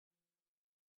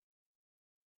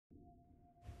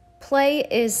Play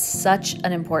is such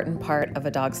an important part of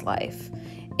a dog's life.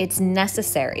 It's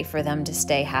necessary for them to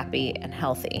stay happy and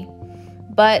healthy.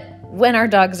 But when our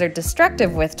dogs are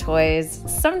destructive with toys,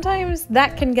 sometimes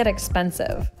that can get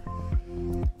expensive.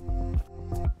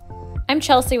 I'm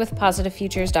Chelsea with Positive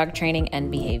Futures Dog Training and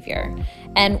Behavior.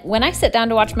 And when I sit down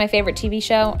to watch my favorite TV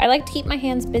show, I like to keep my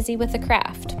hands busy with a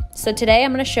craft. So today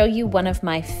I'm going to show you one of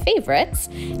my favorites,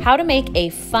 how to make a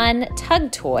fun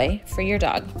tug toy for your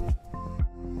dog.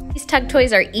 These tug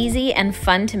toys are easy and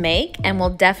fun to make and will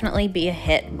definitely be a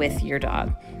hit with your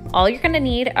dog. All you're going to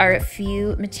need are a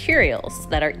few materials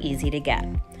that are easy to get.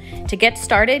 To get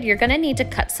started, you're going to need to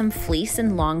cut some fleece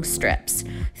in long strips.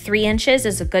 3 inches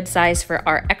is a good size for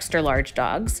our extra large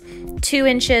dogs, 2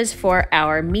 inches for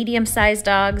our medium-sized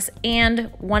dogs,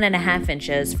 and 1.5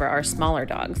 inches for our smaller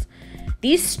dogs.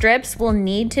 These strips will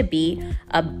need to be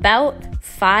about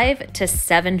 5 to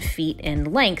 7 feet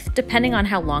in length, depending on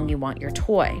how long you want your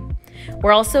toy.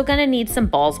 We're also going to need some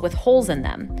balls with holes in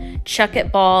them.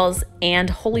 Chuck-it balls and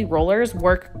holy rollers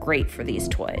work great for these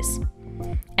toys.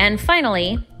 And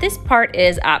finally, this part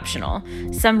is optional,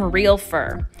 some real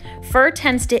fur. Fur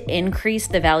tends to increase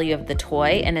the value of the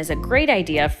toy and is a great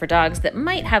idea for dogs that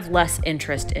might have less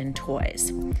interest in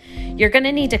toys. You're going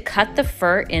to need to cut the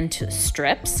fur into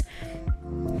strips.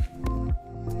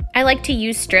 I like to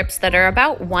use strips that are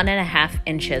about 1.5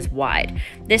 inches wide.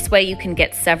 This way you can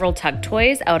get several tug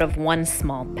toys out of one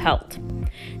small pelt.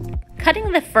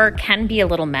 Cutting the fur can be a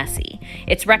little messy.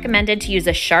 It's recommended to use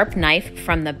a sharp knife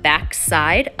from the back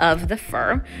side of the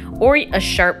fur or a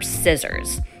sharp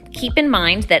scissors. Keep in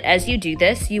mind that as you do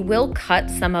this, you will cut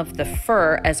some of the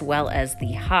fur as well as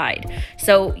the hide.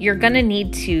 So you're going to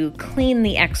need to clean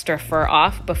the extra fur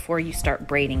off before you start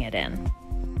braiding it in.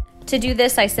 To do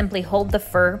this, I simply hold the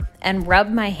fur and rub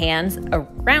my hands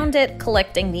around it,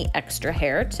 collecting the extra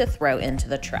hair to throw into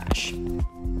the trash.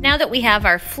 Now that we have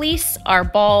our fleece, our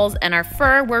balls, and our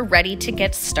fur, we're ready to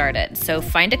get started. So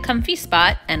find a comfy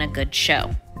spot and a good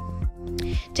show.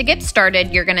 To get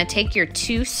started, you're going to take your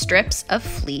 2 strips of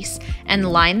fleece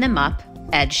and line them up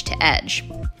edge to edge.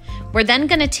 We're then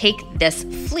going to take this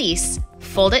fleece,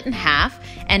 fold it in half,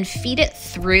 and feed it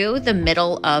through the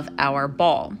middle of our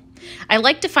ball. I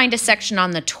like to find a section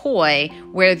on the toy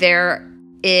where there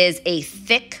is a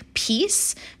thick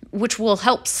piece, which will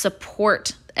help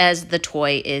support as the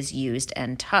toy is used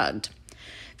and tugged.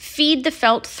 Feed the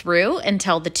felt through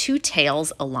until the 2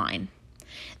 tails align.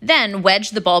 Then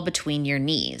wedge the ball between your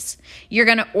knees. You're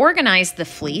going to organize the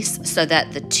fleece so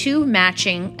that the 2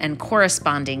 matching and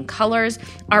corresponding colors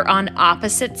are on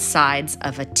opposite sides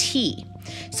of a T.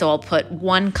 So I'll put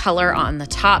one color on the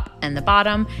top and the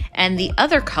bottom and the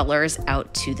other colors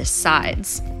out to the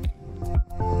sides.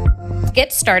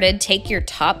 Get started, take your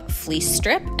top fleece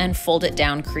strip and fold it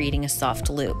down, creating a soft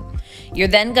loop. You're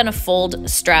then going to fold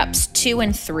straps 2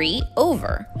 and 3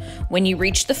 over. When you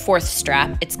reach the 4th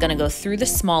strap, it's going to go through the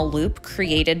small loop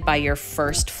created by your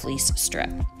first fleece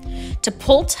strip. To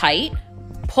pull tight,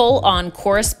 pull on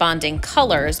corresponding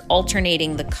colors,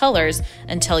 alternating the colors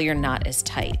until your knot is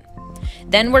tight.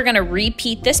 Then we're going to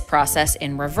repeat this process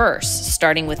in reverse,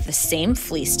 starting with the same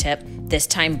fleece tip, this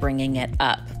time bringing it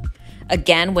up.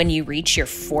 Again, when you reach your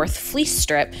 4th fleece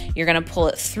strip, you're going to pull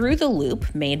it through the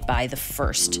loop made by the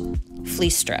first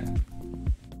fleece strip.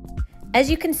 As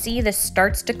you can see, this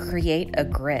starts to create a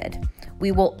grid.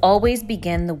 We will always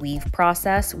begin the weave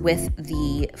process with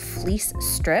the fleece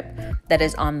strip that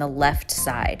is on the left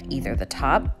side, either the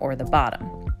top or the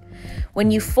bottom. When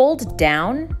you fold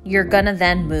down, you're going to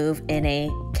then move in a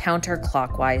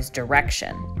counterclockwise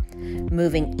direction,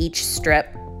 moving each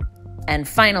strip and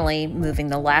finally moving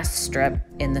the last strip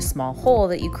in the small hole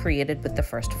that you created with the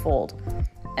first fold,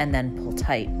 and then pull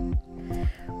tight.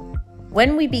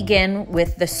 When we begin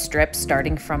with the strip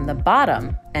starting from the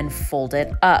bottom and fold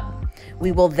it up,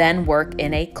 we will then work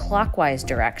in a clockwise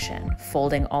direction,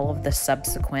 folding all of the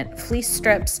subsequent fleece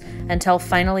strips until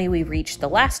finally we reach the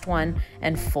last one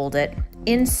and fold it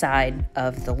inside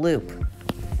of the loop.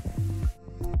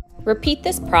 Repeat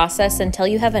this process until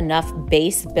you have enough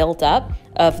base built up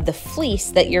of the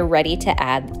fleece that you're ready to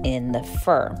add in the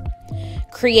fur.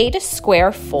 Create a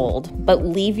square fold, but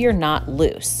leave your knot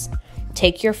loose.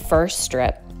 Take your first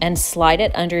strip and slide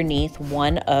it underneath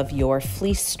one of your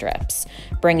fleece strips,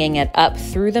 bringing it up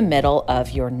through the middle of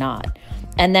your knot,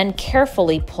 and then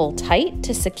carefully pull tight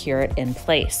to secure it in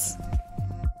place.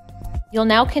 You'll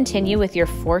now continue with your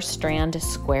 4-strand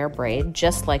square braid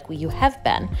just like you have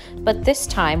been, but this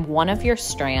time one of your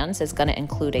strands is going to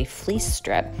include a fleece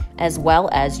strip as well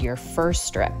as your fur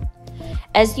strip.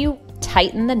 As you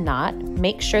tighten the knot,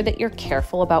 make sure that you're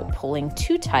careful about pulling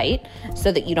too tight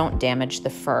so that you don't damage the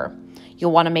fur.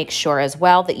 You'll want to make sure as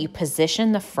well that you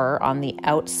position the fur on the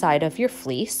outside of your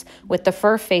fleece with the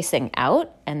fur facing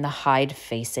out and the hide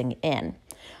facing in.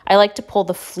 I like to pull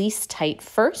the fleece tight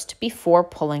first before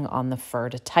pulling on the fur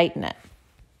to tighten it.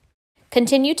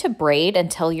 Continue to braid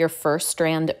until your first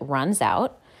strand runs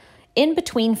out. In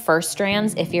between fur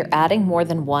strands, if you're adding more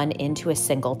than one into a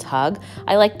single tug,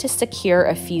 I like to secure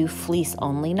a few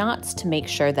fleece-only knots to make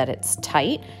sure that it's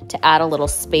tight to add a little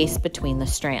space between the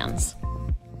strands.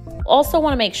 Also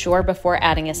want to make sure before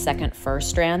adding a second fur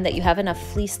strand that you have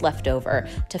enough fleece left over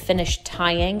to finish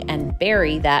tying and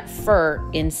bury that fur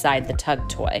inside the tug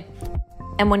toy.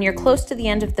 And when you're close to the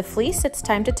end of the fleece, it's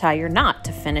time to tie your knot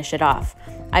to finish it off.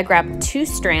 I grab 2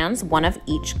 strands, one of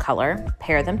each color,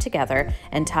 pair them together,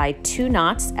 and tie 2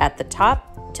 knots at the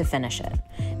top to finish it.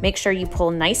 Make sure you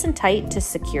pull nice and tight to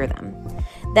secure them.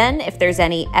 Then, if there's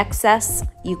any excess,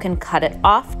 you can cut it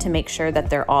off to make sure that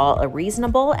they're all a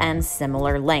reasonable and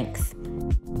similar length.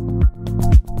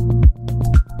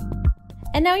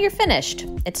 And now you're finished.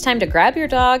 It's time to grab your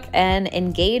dog and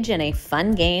engage in a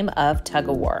fun game of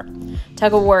tug-of-war.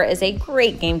 Tug-of-war is a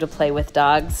great game to play with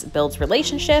dogs, builds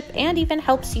relationship, and even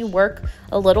helps you work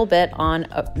a little bit on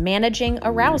managing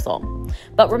arousal.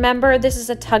 But remember, this is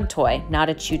a tug toy, not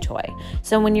a chew toy.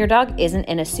 So when your dog isn't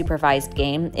in a supervised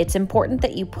game, it's important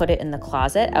that you put it in the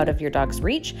closet out of your dog's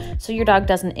reach so your dog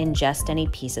doesn't ingest any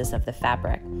pieces of the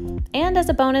fabric. And as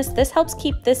a bonus, this helps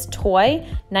keep this toy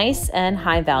nice and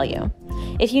high value.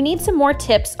 If you need some more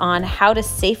tips on how to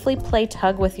safely play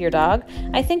tug with your dog,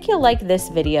 I think you'll like this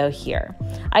video here.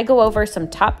 I go over some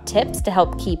top tips to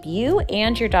help keep you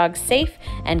and your dog safe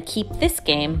and keep this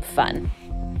game fun.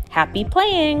 Happy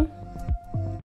playing!